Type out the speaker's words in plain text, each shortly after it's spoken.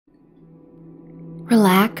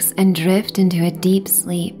Relax and drift into a deep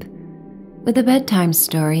sleep with a bedtime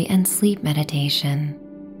story and sleep meditation.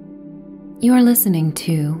 You are listening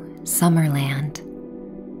to SUMMERLAND.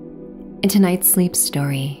 In tonight's sleep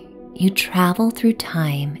story, you travel through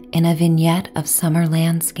time in a vignette of summer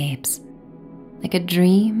landscapes, like a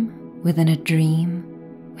dream within a dream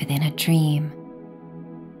within a dream.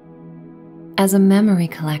 As a memory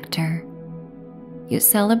collector, you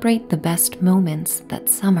celebrate the best moments that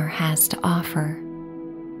summer has to offer.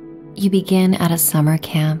 You begin at a summer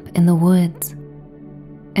camp in the woods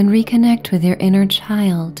and reconnect with your inner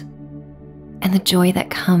child and the joy that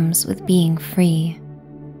comes with being free.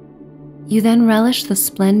 You then relish the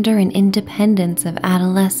splendor and independence of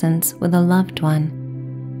adolescence with a loved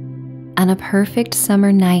one. On a perfect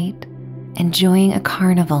summer night, enjoying a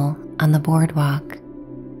carnival on the boardwalk,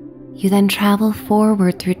 you then travel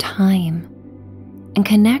forward through time and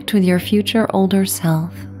connect with your future older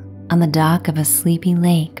self on the dock of a sleepy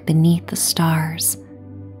lake beneath the stars.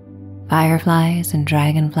 Fireflies and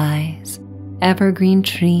dragonflies, evergreen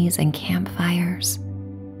trees and campfires,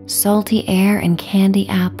 salty air and candy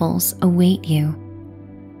apples await you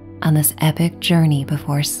on this epic journey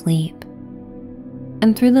before sleep.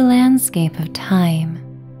 And through the landscape of time,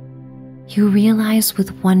 you realize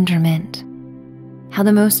with wonderment how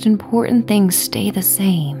the most important things stay the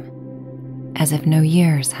same, as if no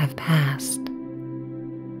years have passed.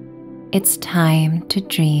 It's time to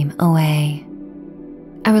dream away.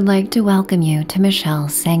 I would like to welcome you to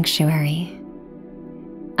Michelle's Sanctuary.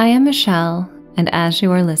 I am Michelle, and as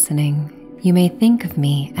you are listening, you may think of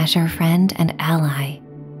me as your friend and ally.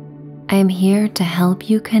 I am here to help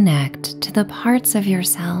you connect to the parts of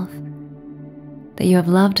yourself that you have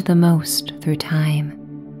loved the most through time.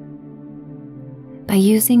 By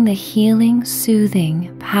using the healing,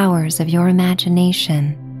 soothing powers of your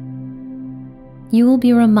imagination, you will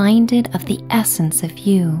be reminded of the essence of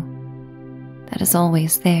you that is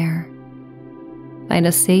always there. Find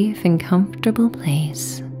a safe and comfortable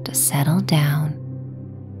place to settle down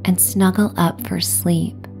and snuggle up for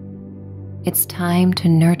sleep. It's time to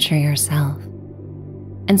nurture yourself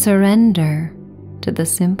and surrender to the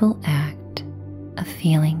simple act of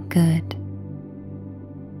feeling good.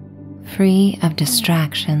 Free of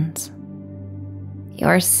distractions, you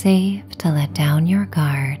are safe to let down your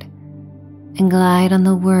guard and glide on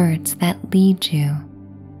the words that lead you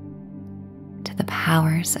to the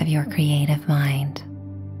powers of your creative mind.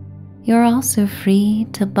 You are also free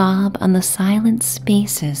to bob on the silent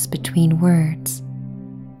spaces between words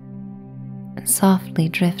and softly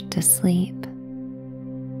drift to sleep.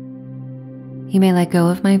 You may let go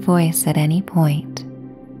of my voice at any point.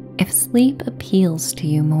 If sleep appeals to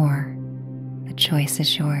you more, the choice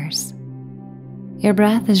is yours. Your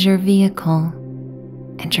breath is your vehicle,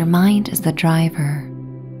 and your mind is the driver.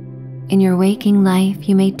 In your waking life,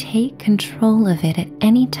 you may take control of it at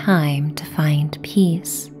any time to find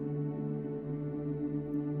peace.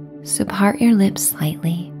 So part your lips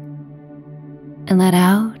slightly and let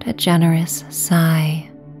out a generous sigh.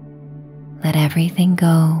 Let everything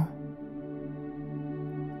go.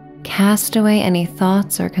 Cast away any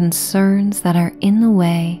thoughts or concerns that are in the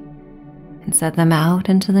way and set them out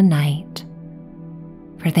into the night,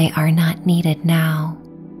 for they are not needed now.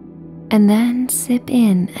 And then sip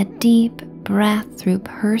in a deep breath through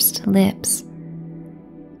pursed lips,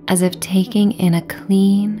 as if taking in a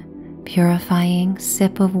clean, purifying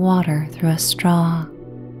sip of water through a straw.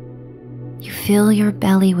 You fill your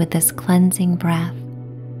belly with this cleansing breath.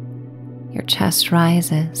 Your chest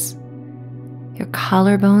rises. Your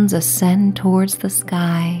collarbones ascend towards the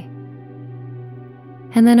sky.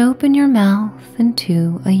 And then open your mouth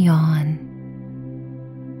into a yawn.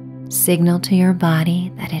 Signal to your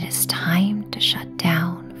body that it is time to shut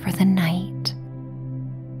down for the night.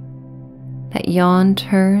 That yawn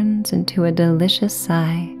turns into a delicious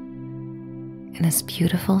sigh in this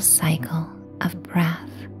beautiful cycle of breath.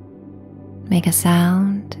 Make a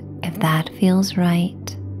sound if that feels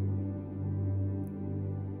right.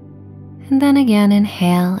 And then again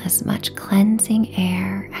inhale as much cleansing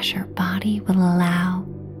air as your body will allow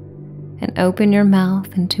and open your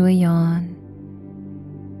mouth into a yawn.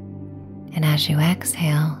 And as you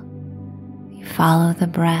exhale, you follow the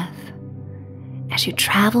breath as you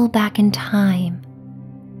travel back in time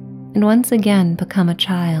and once again become a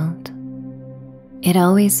child. It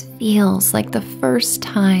always feels like the first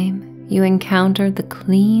time you encountered the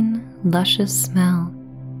clean, luscious smell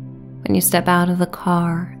when you step out of the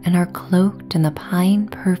car and are cloaked in the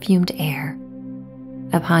pine-perfumed air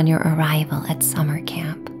upon your arrival at summer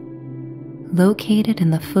camp, located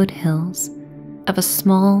in the foothills of a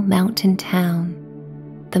small mountain town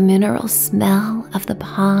The mineral smell of the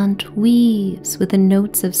pond weaves with the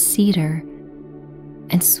notes of cedar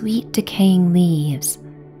and sweet decaying leaves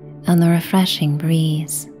on the refreshing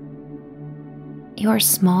breeze. You are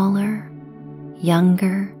smaller,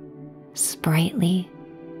 younger, sprightly,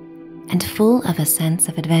 and full of a sense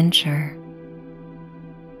of adventure.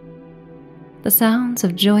 The sounds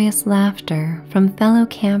of joyous laughter from fellow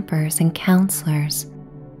campers and counselors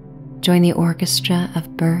join the orchestra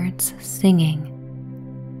of birds singing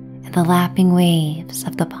and the lapping waves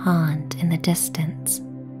of the pond in the distance.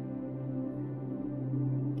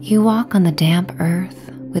 You walk on the damp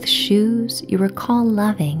earth with shoes you recall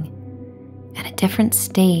loving at a different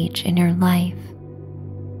stage in your life.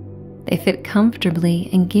 They fit comfortably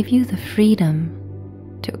and give you the freedom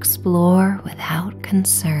to explore without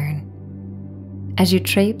concern as you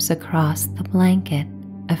traipse across the blanket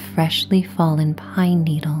of freshly fallen pine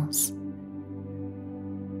needles.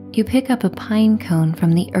 You pick up a pine cone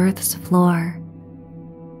from the earth's floor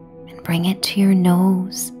and bring it to your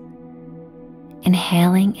nose,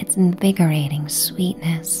 inhaling its invigorating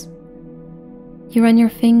sweetness. You run your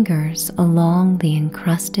fingers along the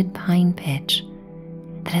encrusted pine pitch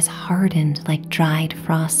that has hardened like dried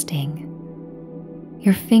frosting.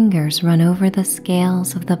 Your fingers run over the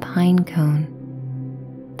scales of the pine cone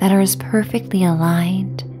that are as perfectly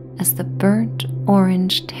aligned as the burnt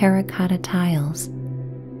orange terracotta tiles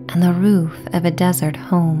on the roof of a desert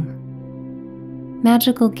home.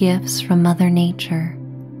 Magical gifts from Mother Nature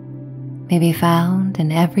may be found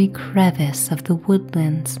in every crevice of the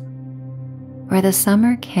woodlands where the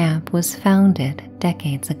summer camp was founded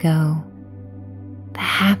decades ago. The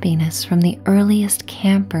happiness from the earliest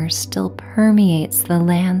campers still permeates the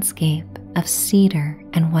landscape of cedar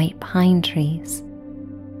and white pine trees.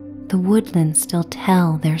 The woodlands still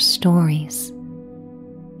tell their stories.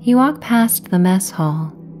 You walk past the mess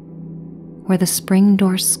hall, where the spring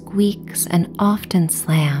door squeaks and often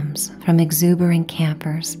slams from exuberant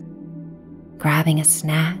campers, grabbing a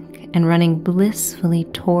snack and running blissfully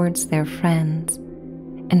towards their friends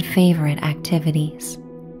and favorite activities.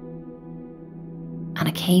 On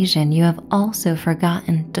occasion, you have also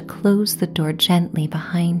forgotten to close the door gently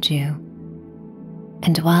behind you.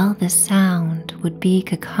 And while the sound would be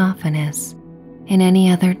cacophonous in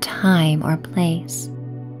any other time or place,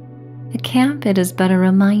 at camp it is but a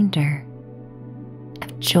reminder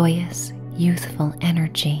of joyous, youthful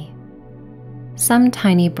energy. Some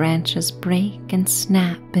tiny branches break and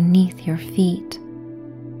snap beneath your feet,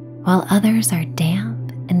 while others are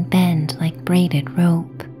damp and bend like braided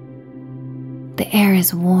rope. The air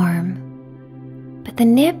is warm, but the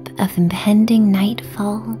nip of impending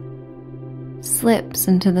nightfall slips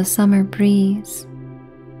into the summer breeze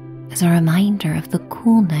as a reminder of the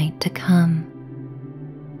cool night to come.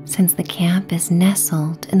 Since the camp is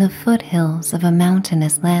nestled in the foothills of a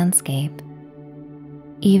mountainous landscape,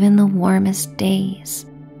 even the warmest days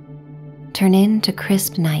turn into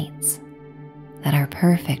crisp nights that are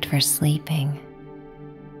perfect for sleeping.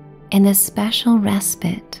 In this special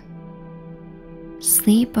respite,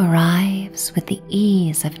 sleep arrives with the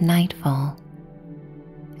ease of nightfall,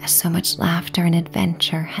 as so much laughter and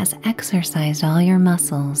adventure has exercised all your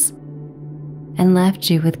muscles and left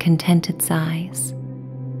you with contented sighs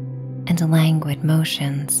and languid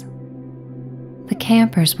motions. The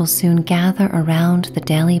campers will soon gather around the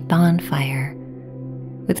daily bonfire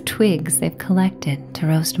with twigs they've collected to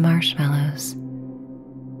roast marshmallows.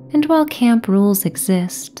 And while camp rules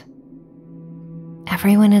exist,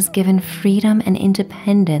 everyone is given freedom and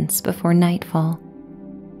independence before nightfall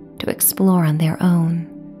to explore on their own.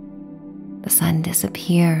 The sun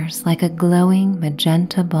disappears like a glowing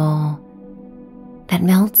magenta ball that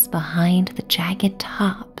melts behind the jagged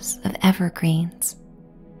tops of evergreens.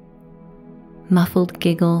 Muffled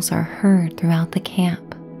giggles are heard throughout the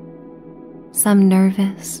camp, some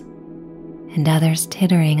nervous and others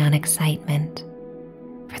tittering on excitement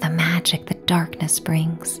for the magic that darkness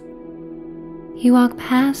brings. You walk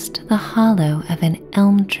past the hollow of an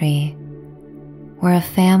elm tree where a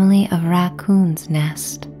family of raccoons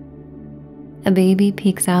nest. A baby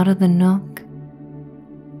peeks out of the nook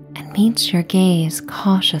and meets your gaze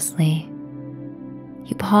cautiously.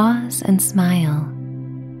 You pause and smile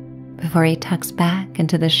before he tucks back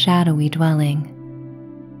into the shadowy dwelling.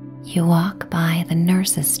 You walk by the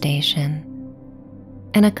nurse's station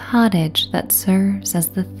and a cottage that serves as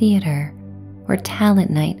the theater where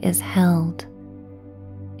talent night is held.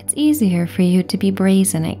 It's easier for you to be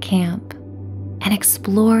brazen at camp and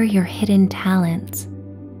explore your hidden talents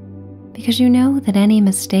because you know that any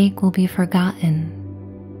mistake will be forgotten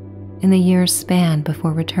in the years span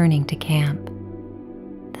before returning to camp.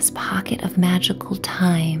 This pocket of magical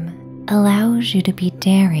time allows you to be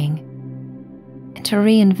daring and to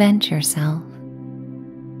reinvent yourself.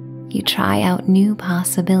 You try out new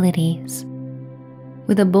possibilities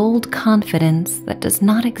with a bold confidence that does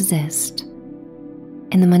not exist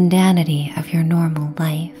in the mundanity of your normal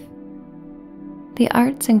life. The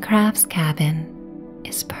arts and crafts cabin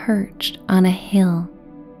is perched on a hill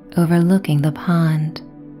overlooking the pond.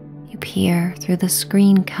 You peer through the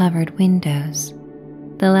screen-covered windows.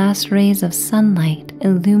 The last rays of sunlight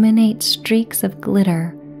illuminate streaks of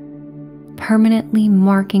glitter, permanently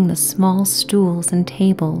marking the small stools and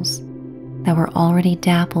tables that were already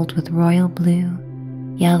dappled with royal blue,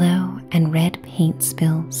 yellow, and red paint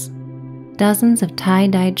spills. Dozens of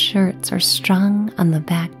tie-dyed shirts are strung on the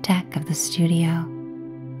back deck of the studio,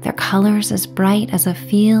 their colors as bright as a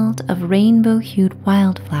field of rainbow-hued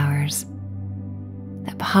wildflowers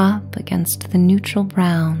that pop against the neutral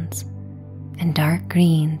browns and dark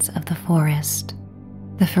greens of the forest.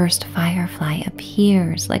 The first firefly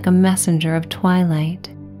appears like a messenger of twilight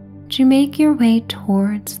as you make your way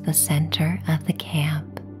towards the center of the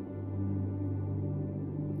camp.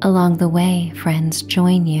 Along the way, friends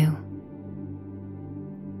join you.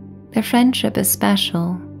 Their friendship is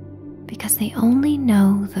special because they only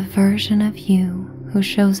know the version of you who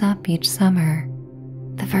shows up each summer,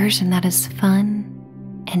 the version that is fun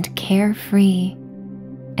and carefree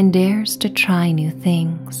and dares to try new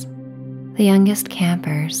things. The youngest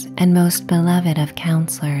campers and most beloved of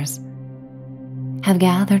counselors have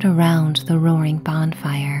gathered around the roaring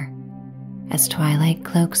bonfire as twilight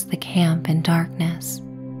cloaks the camp in darkness.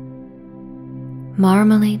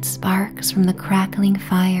 Marmalade sparks from the crackling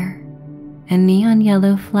fire and neon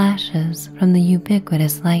yellow flashes from the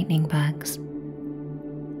ubiquitous lightning bugs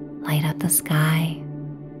light up the sky.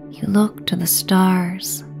 You look to the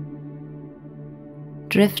stars,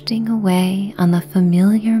 drifting away on the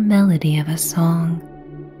familiar melody of a song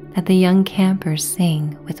that the young campers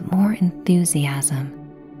sing with more enthusiasm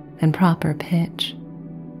than proper pitch.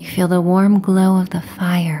 You feel the warm glow of the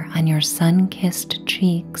fire on your sun-kissed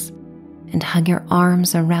cheeks and hug your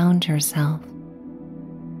arms around yourself,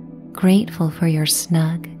 grateful for your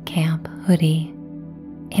snug camp hoodie.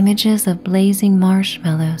 Images of blazing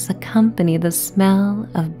marshmallows accompany the smell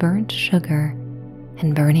of burnt sugar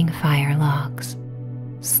and burning fire logs.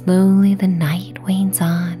 Slowly the night wanes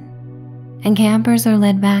on, and campers are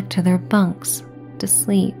led back to their bunks to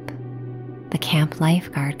sleep. The camp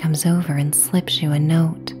lifeguard comes over and slips you a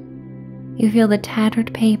note. You feel the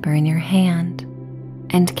tattered paper in your hand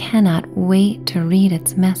and cannot wait to read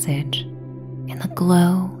its message in the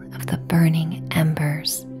glow of the burning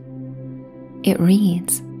embers. It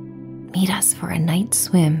reads, "Meet us for a night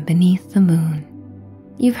swim beneath the moon."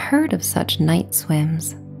 You've heard of such night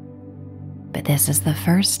swims, but this is the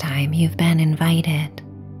first time you've been invited.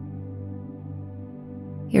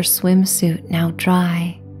 Your swimsuit, now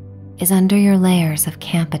dry, is under your layers of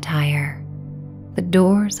camp attire. The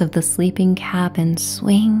doors of the sleeping cabin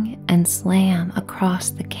swing and slam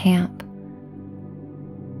across the camp,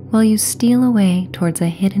 while you steal away towards a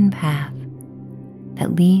hidden path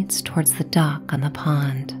that leads towards the dock on the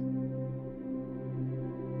pond.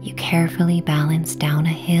 You carefully balance down a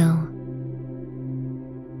hill.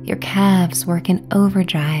 Your calves work in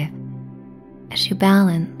overdrive as you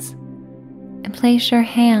balance and place your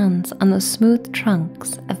hands on the smooth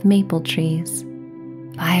trunks of maple trees.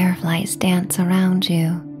 Fireflies dance around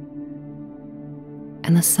you,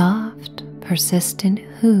 and the soft, persistent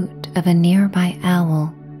hoot of a nearby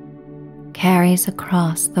owl carries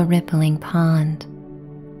across the rippling pond.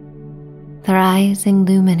 The rising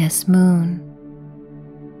luminous moon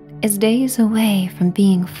is days away from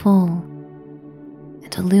being full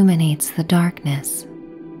and illuminates the darkness.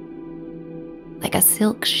 Like a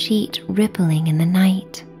silk sheet rippling in the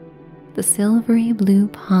night, the silvery blue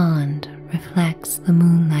pond reflects the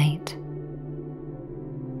moonlight.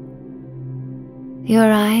 You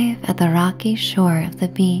arrive at the rocky shore of the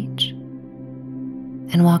beach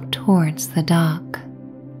and walk towards the dock.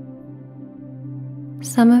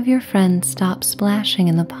 Some of your friends stop splashing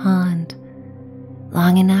in the pond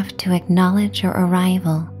long enough to acknowledge your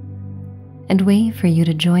arrival and wait for you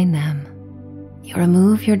to join them. You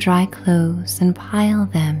remove your dry clothes and pile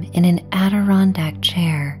them in an Adirondack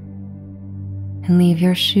chair and leave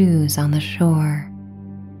your shoes on the shore.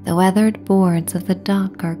 The weathered boards of the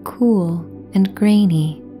dock are cool and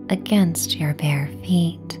grainy against your bare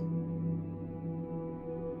feet.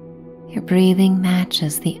 Your breathing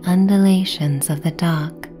matches the undulations of the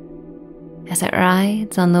dock as it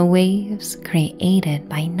rides on the waves created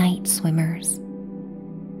by night swimmers.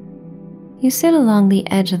 You sit along the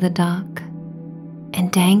edge of the dock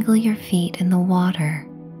and dangle your feet in the water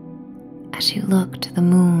as you look to the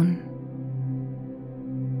moon.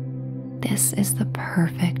 This is the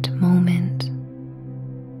perfect moment.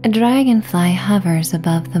 A dragonfly hovers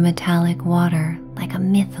above the metallic water like a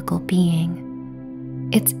mythical being.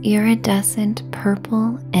 Its iridescent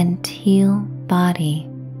purple and teal body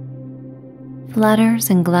flutters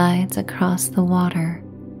and glides across the water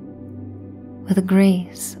with the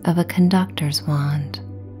grace of a conductor's wand.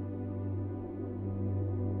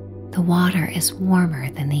 The water is warmer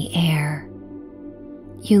than the air.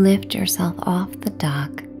 You lift yourself off the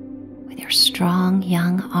dock with your strong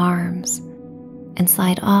young arms and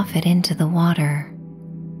slide off it into the water.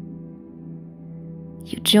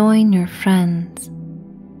 You join your friends.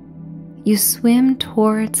 You swim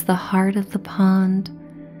towards the heart of the pond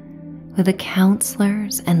with the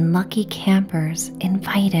counselors and lucky campers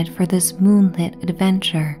invited for this moonlit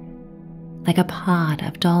adventure like a pod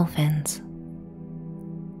of dolphins.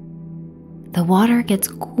 The water gets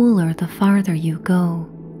cooler the farther you go.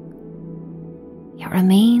 It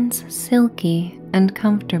remains silky and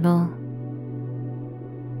comfortable.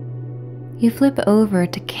 You flip over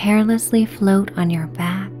to carelessly float on your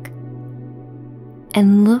back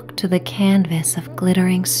and look to the canvas of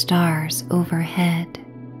glittering stars overhead.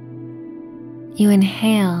 You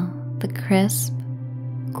inhale the crisp,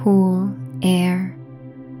 cool air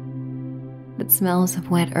that smells of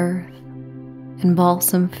wet earth and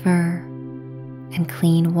balsam fir and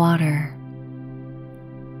clean water.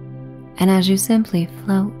 And as you simply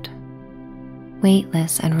float,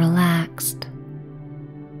 weightless and relaxed,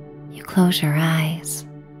 you close your eyes.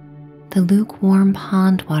 The lukewarm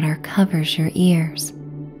pond water covers your ears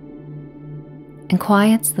and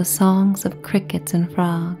quiets the songs of crickets and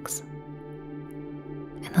frogs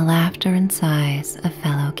and the laughter and sighs of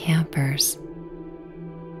fellow campers.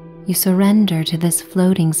 You surrender to this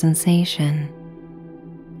floating sensation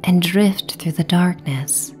and drift through the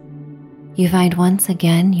darkness. You find once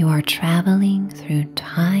again you are traveling through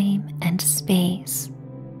time and space.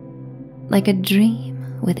 Like a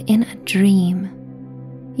dream within a dream,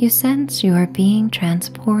 you sense you are being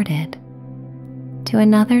transported to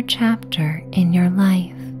another chapter in your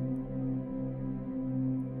life.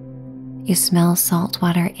 You smell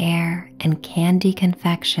saltwater air and candy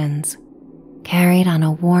confections carried on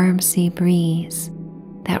a warm sea breeze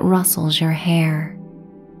that rustles your hair.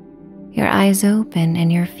 Your eyes open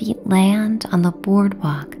and your feet land on the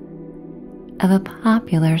boardwalk of a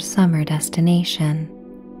popular summer destination.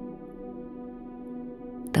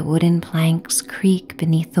 The wooden planks creak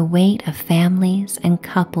beneath the weight of families and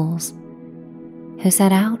couples who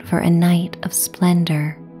set out for a night of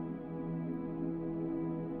splendor.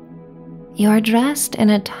 You are dressed in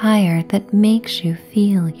attire that makes you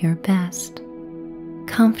feel your best,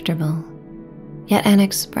 comfortable, yet an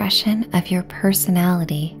expression of your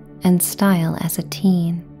personality and style as a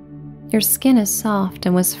teen. Your skin is soft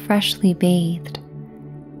and was freshly bathed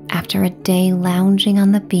after a day lounging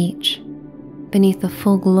on the beach beneath the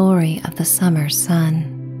full glory of the summer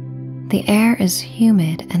sun. The air is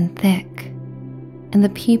humid and thick, and the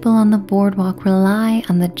people on the boardwalk rely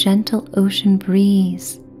on the gentle ocean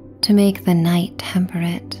breeze to make the night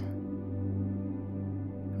temperate.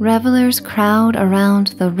 Revelers crowd around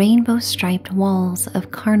the rainbow-striped walls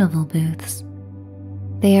of carnival booths.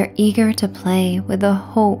 They are eager to play with the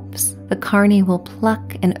hopes the carny will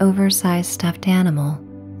pluck an oversized stuffed animal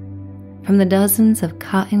from the dozens of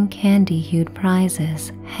cotton candy-hued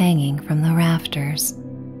prizes hanging from the rafters.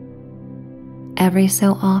 Every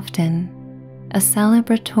so often, a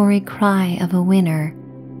celebratory cry of a winner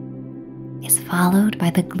is followed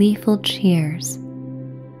by the gleeful cheers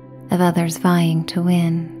of others vying to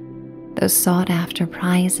win. Those sought-after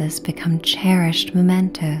prizes become cherished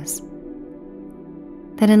mementos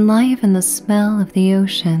that enliven the smell of the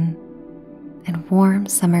ocean and warm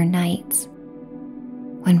summer nights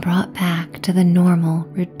when brought back to the normal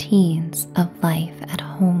routines of life at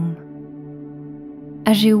home.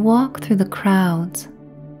 As you walk through the crowds,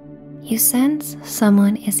 you sense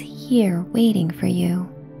someone is here waiting for you.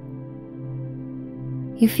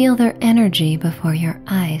 You feel their energy before your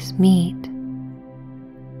eyes meet.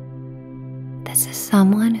 This is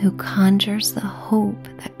someone who conjures the hope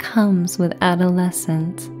that comes with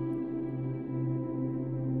adolescence.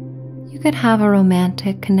 You could have a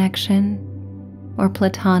romantic connection or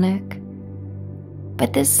platonic,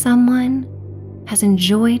 but this someone has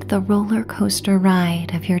enjoyed the roller coaster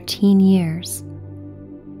ride of your teen years.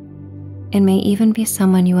 It may even be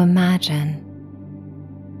someone you imagine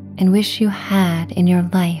and wish you had in your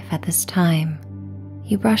life at this time.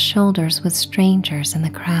 You brush shoulders with strangers in the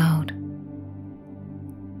crowd,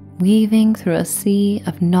 weaving through a sea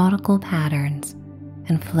of nautical patterns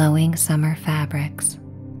and flowing summer fabrics.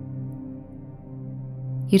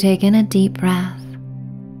 You take in a deep breath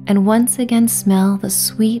and once again smell the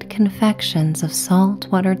sweet confections of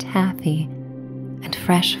saltwater taffy and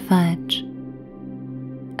fresh fudge,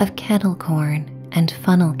 of kettle corn and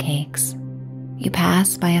funnel cakes. You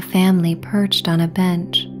pass by a family perched on a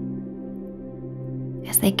bench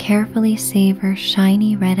as they carefully savor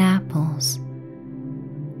shiny red apples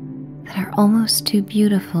that are almost too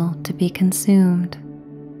beautiful to be consumed.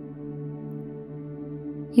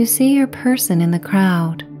 You see your person in the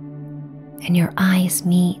crowd, and your eyes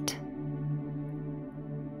meet.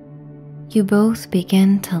 You both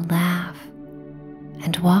begin to laugh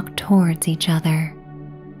and walk towards each other.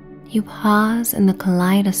 You pause in the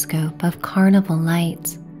kaleidoscope of carnival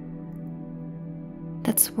lights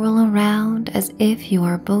that swirl around as if you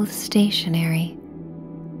are both stationary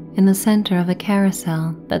in the center of a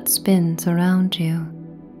carousel that spins around you.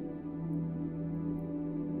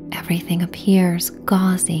 Everything appears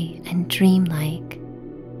gauzy and dreamlike.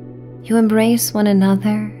 You embrace one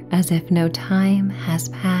another as if no time has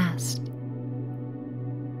passed.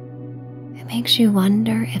 It makes you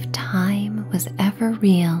wonder if time was ever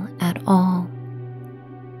real at all.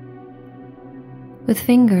 With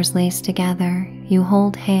fingers laced together, you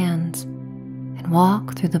hold hands and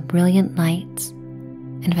walk through the brilliant lights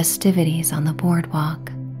and festivities on the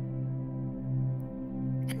boardwalk.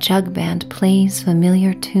 A jug band plays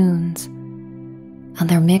familiar tunes on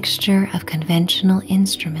their mixture of conventional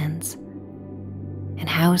instruments and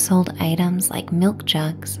household items like milk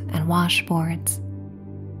jugs and washboards.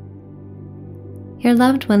 Your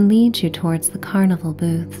loved one leads you towards the carnival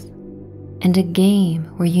booths and a game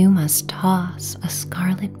where you must toss a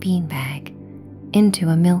scarlet beanbag into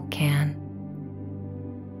a milk can.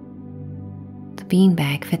 The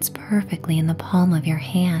beanbag fits perfectly in the palm of your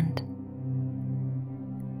hand.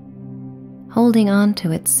 Holding on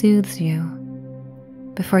to it soothes you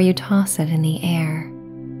before you toss it in the air.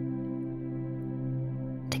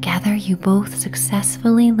 Together you both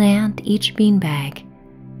successfully land each beanbag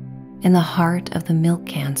in the heart of the milk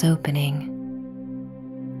can's opening.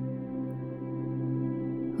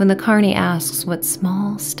 When the carny asks what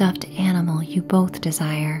small stuffed animal you both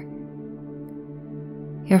desire,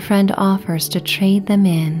 your friend offers to trade them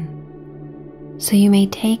in so you may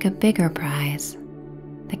take a bigger prize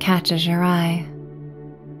that catches your eye.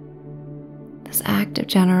 This act of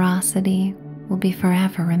generosity will be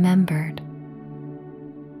forever remembered,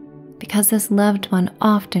 because this loved one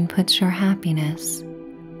often puts your happiness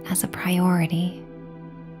as a priority.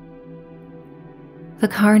 The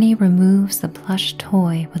carny removes the plush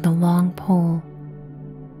toy with the long pole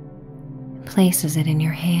and places it in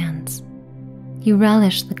your hands. You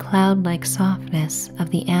relish the cloud-like softness of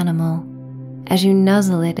the animal as you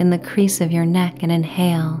nuzzle it in the crease of your neck and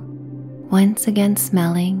inhale, once again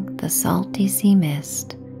smelling the salty sea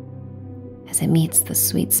mist as it meets the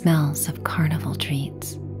sweet smells of carnival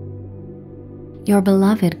treats. Your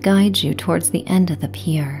beloved guides you towards the end of the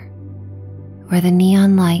pier, where the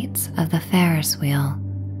neon lights of the Ferris wheel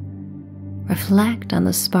reflect on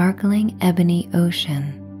the sparkling ebony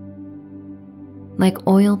ocean like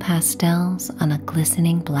oil pastels on a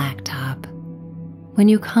glistening blacktop. When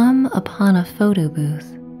you come upon a photo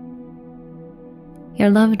booth, your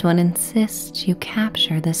loved one insists you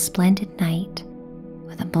capture this splendid night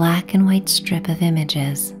with a black and white strip of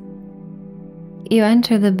images. You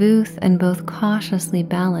enter the booth and both cautiously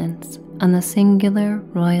balance on the singular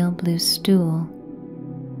royal blue stool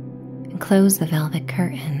and close the velvet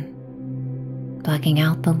curtain, blocking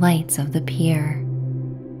out the lights of the pier.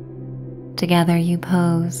 Together you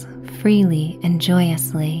pose freely and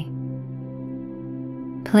joyously,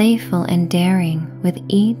 playful and daring with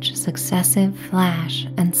each successive flash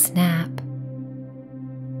and snap.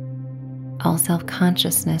 All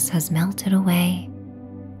self-consciousness has melted away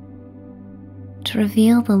to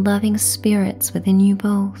reveal the loving spirits within you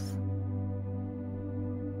both.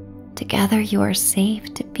 Together you are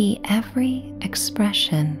safe to be every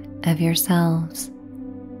expression of yourselves.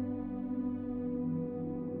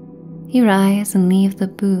 You rise and leave the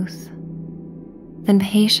booth, then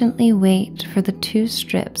patiently wait for the 2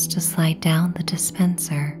 strips to slide down the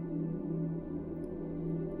dispenser.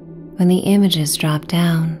 When the images drop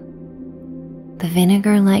down, the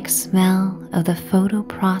vinegar-like smell of the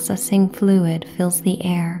photo-processing fluid fills the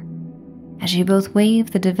air as you both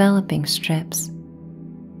wave the developing strips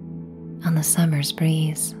on the summer's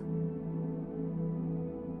breeze.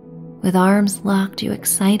 With arms locked, you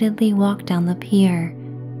excitedly walk down the pier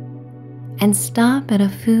and stop at a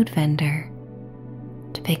food vendor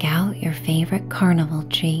to pick out your favorite carnival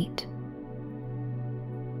treat.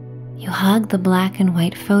 You hug the black and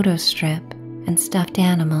white photo strip and stuffed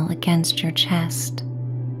animal against your chest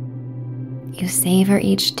You savor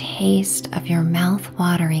each taste of your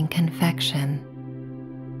mouth-watering confection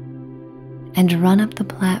and run up the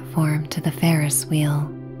platform to the Ferris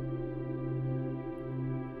wheel.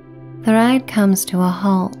 The ride comes to a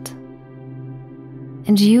halt,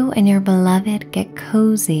 and you and your beloved get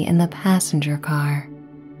cozy in the passenger car.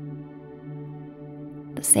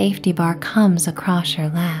 The safety bar comes across your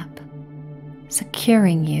lap,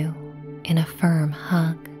 securing you in a firm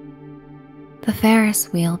hug. The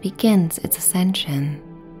Ferris wheel begins its ascension,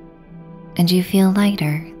 and you feel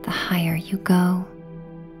lighter the higher you go.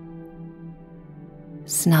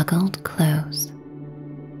 Snuggled close,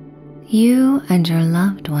 you and your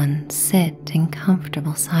loved one sit in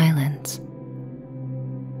comfortable silence.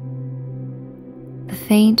 The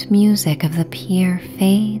faint music of the pier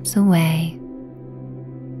fades away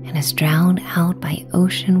and is drowned out by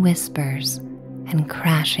ocean whispers and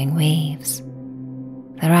crashing waves.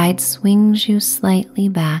 The ride swings you slightly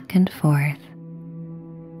back and forth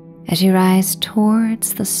as you rise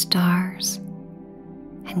towards the stars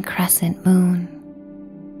and crescent moon.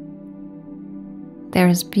 There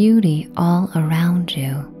is beauty all around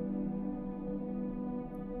you,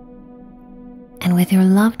 and with your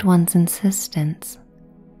loved one's insistence,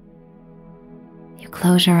 you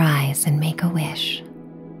close your eyes and make a wish.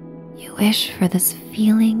 You wish for this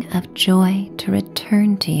feeling of joy to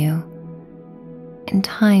return to you in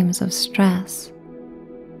times of stress.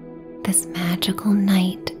 This magical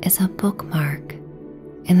night is a bookmark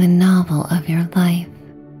in the novel of your life,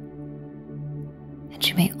 and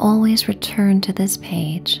you may always return to this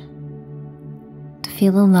page to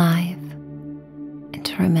feel alive and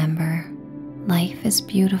to remember life is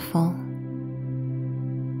beautiful.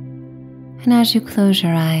 And as you close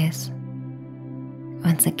your eyes,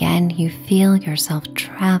 once again you feel yourself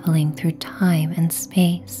traveling through time and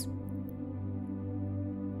space.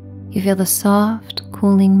 You feel the soft,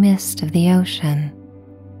 cooling mist of the ocean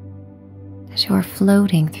as you are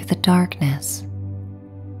floating through the darkness,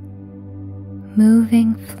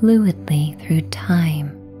 moving fluidly through time.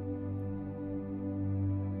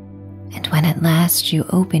 And when at last you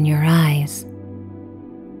open your eyes,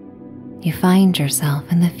 you find yourself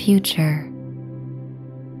in the future.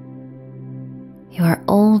 You are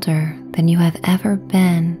older than you have ever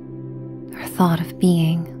been or thought of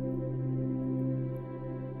being.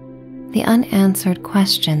 The unanswered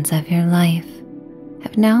questions of your life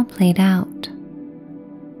have now played out.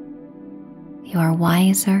 You are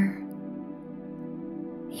wiser.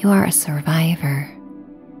 You are a survivor.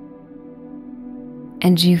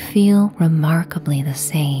 And you feel remarkably the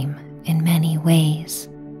same in many ways.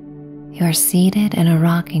 You are seated in a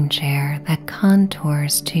rocking chair that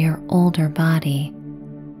contours to your older body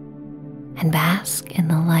and bask in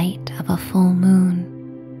the light of a full moon.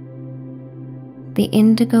 The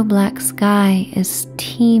indigo black sky is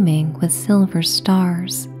teeming with silver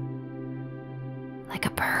stars, like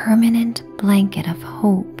a permanent blanket of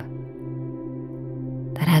hope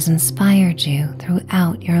that has inspired you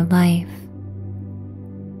throughout your life.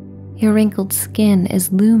 Your wrinkled skin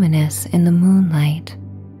is luminous in the moonlight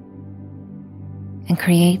and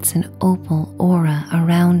creates an opal aura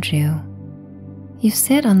around you. You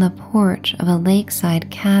sit on the porch of a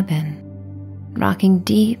lakeside cabin, rocking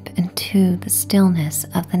deep into the stillness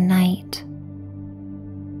of the night.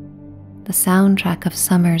 The soundtrack of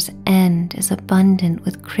summer's end is abundant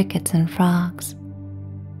with crickets and frogs,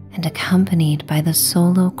 and accompanied by the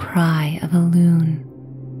solo cry of a loon.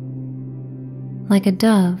 Like a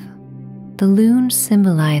dove, the loon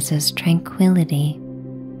symbolizes tranquility,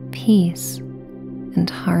 peace, and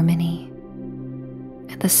harmony.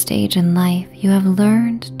 At this stage in life, you have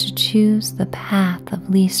learned to choose the path of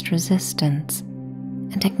least resistance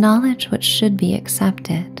and acknowledge what should be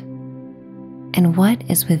accepted and what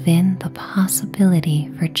is within the possibility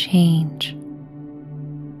for change.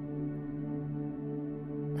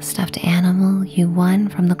 The stuffed animal you won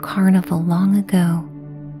from the carnival long ago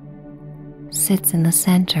sits in the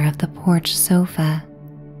center of the porch sofa.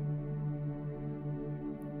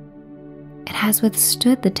 It has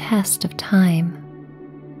withstood the test of time,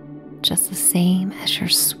 just the same as your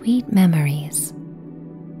sweet memories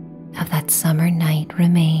of that summer night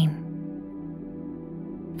remain.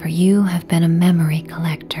 For you have been a memory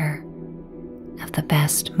collector of the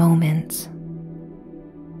best moments.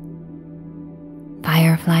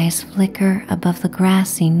 Fireflies flicker above the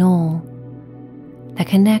grassy knoll that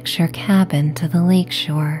connects your cabin to the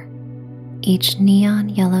lakeshore. Each neon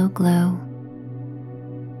yellow glow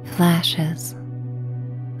flashes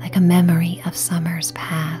like a memory of summers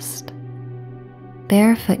past.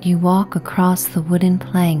 Barefoot you walk across the wooden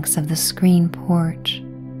planks of the screen porch.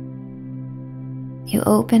 You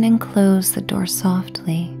open and close the door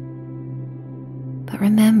softly but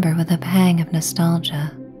remember with a pang of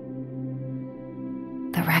nostalgia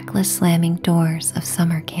the reckless slamming doors of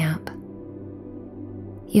summer camp.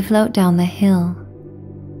 You float down the hill,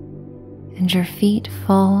 and your feet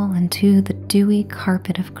fall into the dewy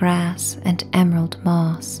carpet of grass and emerald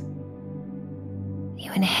moss.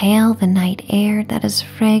 You inhale the night air that is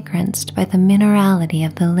fragranced by the minerality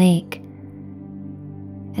of the lake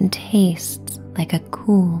and tastes like a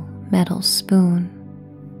cool metal spoon.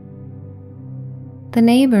 The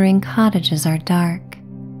neighboring cottages are dark.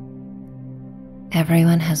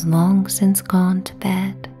 Everyone has long since gone to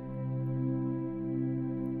bed.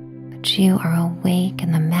 But you are awake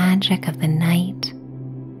in the magic of the night,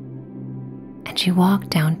 and you walk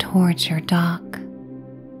down towards your dock.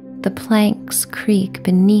 The planks creak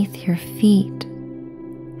beneath your feet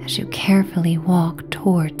as you carefully walk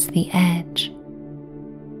towards the edge.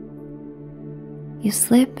 You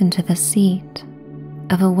slip into the seat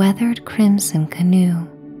of a weathered crimson canoe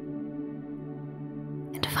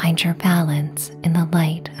and find your balance in the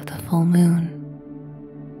light of the full moon.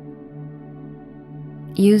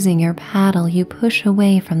 Using your paddle, you push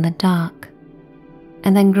away from the dock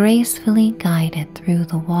and then gracefully guide it through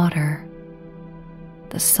the water.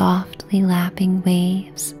 The softly lapping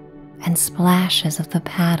waves and splashes of the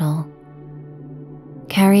paddle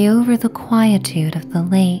carry over the quietude of the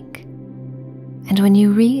lake, and when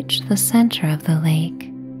you reach the center of the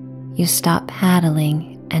lake, you stop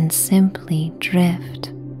paddling and simply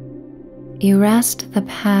drift. You rest the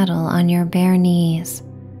paddle on your bare knees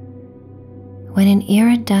when an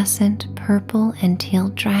iridescent purple and teal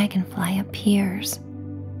dragonfly appears,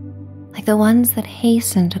 like the ones that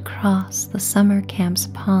hastened across the summer camp's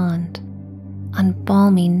pond on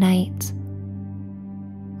balmy nights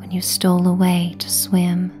when you stole away to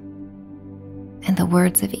swim. And the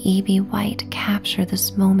words of E.B. White capture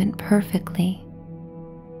this moment perfectly.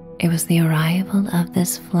 It was the arrival of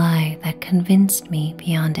this fly that convinced me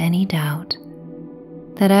beyond any doubt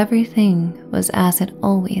that everything was as it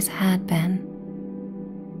always had been,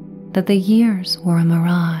 that the years were a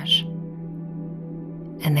mirage,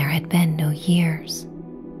 and there had been no years.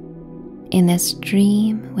 In this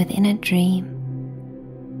dream within a dream,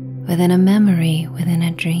 within a memory within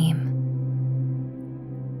a dream,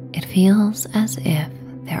 it feels as if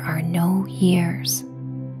there are no years.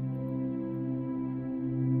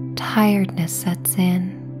 Tiredness sets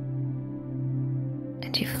in,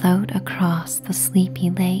 and you float across the sleepy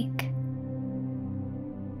lake,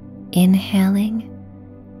 inhaling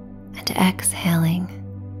and exhaling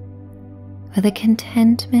with the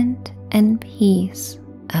contentment and peace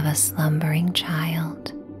of a slumbering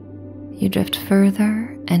child. You drift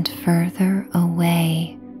further and further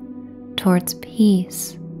away towards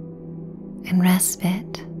peace and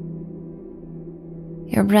respite.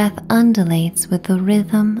 Your breath undulates with the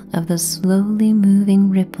rhythm of the slowly moving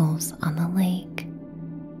ripples on the lake,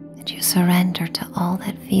 and you surrender to all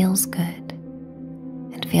that feels good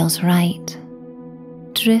and feels right,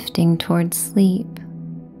 drifting towards sleep,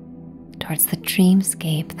 towards the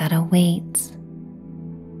dreamscape that awaits,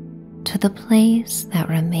 to the place that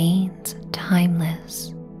remains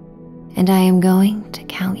timeless. And I am going to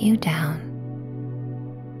count you down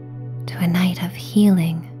to a night of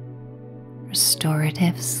healing,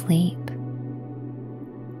 restorative sleep.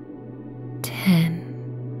 10,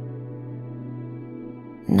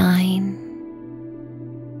 9,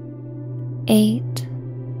 8,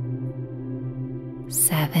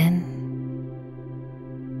 7,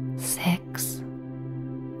 6,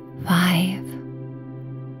 5,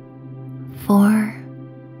 4,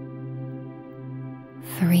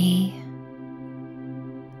 3,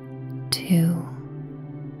 2,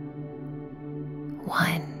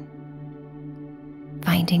 1.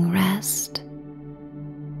 Finding rest,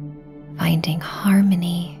 finding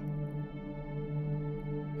harmony,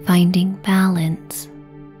 finding balance,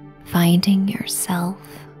 finding yourself,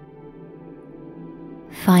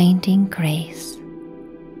 finding grace,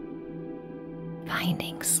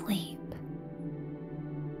 finding sleep.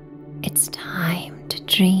 It's time to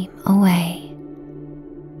dream away.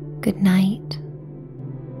 Good night.